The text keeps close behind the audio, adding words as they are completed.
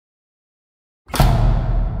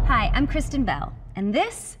I'm Kristen Bell, and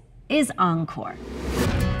this is Encore.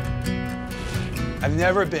 I've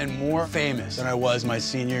never been more famous than I was my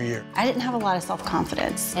senior year. I didn't have a lot of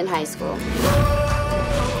self-confidence in high school.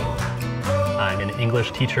 I'm an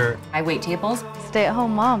English teacher. I wait tables.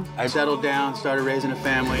 Stay-at-home mom. I settled down, started raising a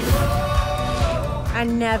family. I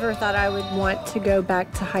never thought I would want to go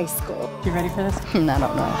back to high school. You ready for this? I don't know.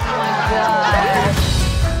 Oh my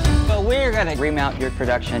God. But we're gonna remount your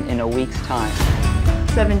production in a week's time.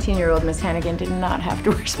 17-year-old Miss Hannigan did not have to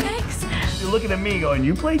wear specs. You're looking at me going,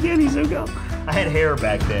 you played Danny Zuko? I had hair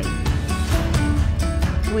back then.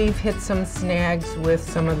 We've hit some snags with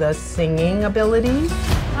some of the singing abilities.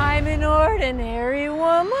 I'm an ordinary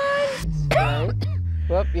woman.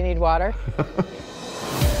 Whoop, you need water?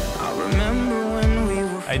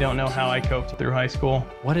 I don't know how I coped through high school.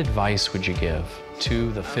 What advice would you give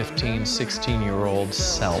to the 15, 16-year-old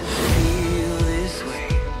self?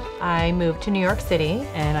 I moved to New York City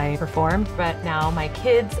and I performed, but now my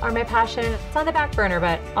kids are my passion. It's on the back burner,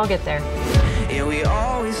 but I'll get there. Yeah, we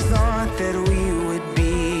always thought that we would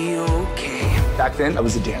be okay. Back then, I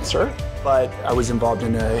was a dancer, but I was involved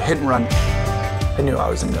in a hit and run. I knew I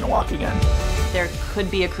wasn't gonna walk again. There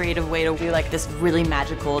could be a creative way to do like this really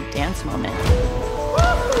magical dance moment.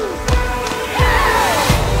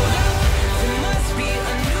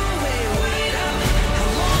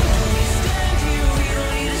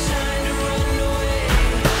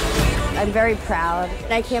 I'm very proud.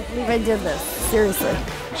 I can't believe I did this, seriously.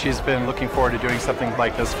 She's been looking forward to doing something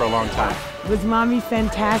like this for a long time. Was Mommy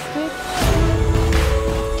fantastic?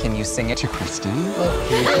 Can you sing it to Kristen?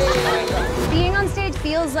 Being on stage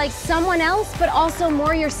feels like someone else, but also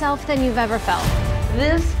more yourself than you've ever felt.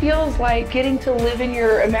 This feels like getting to live in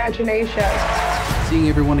your imagination. Seeing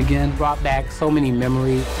everyone again brought back so many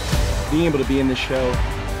memories. Being able to be in this show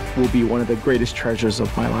will be one of the greatest treasures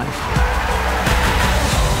of my life.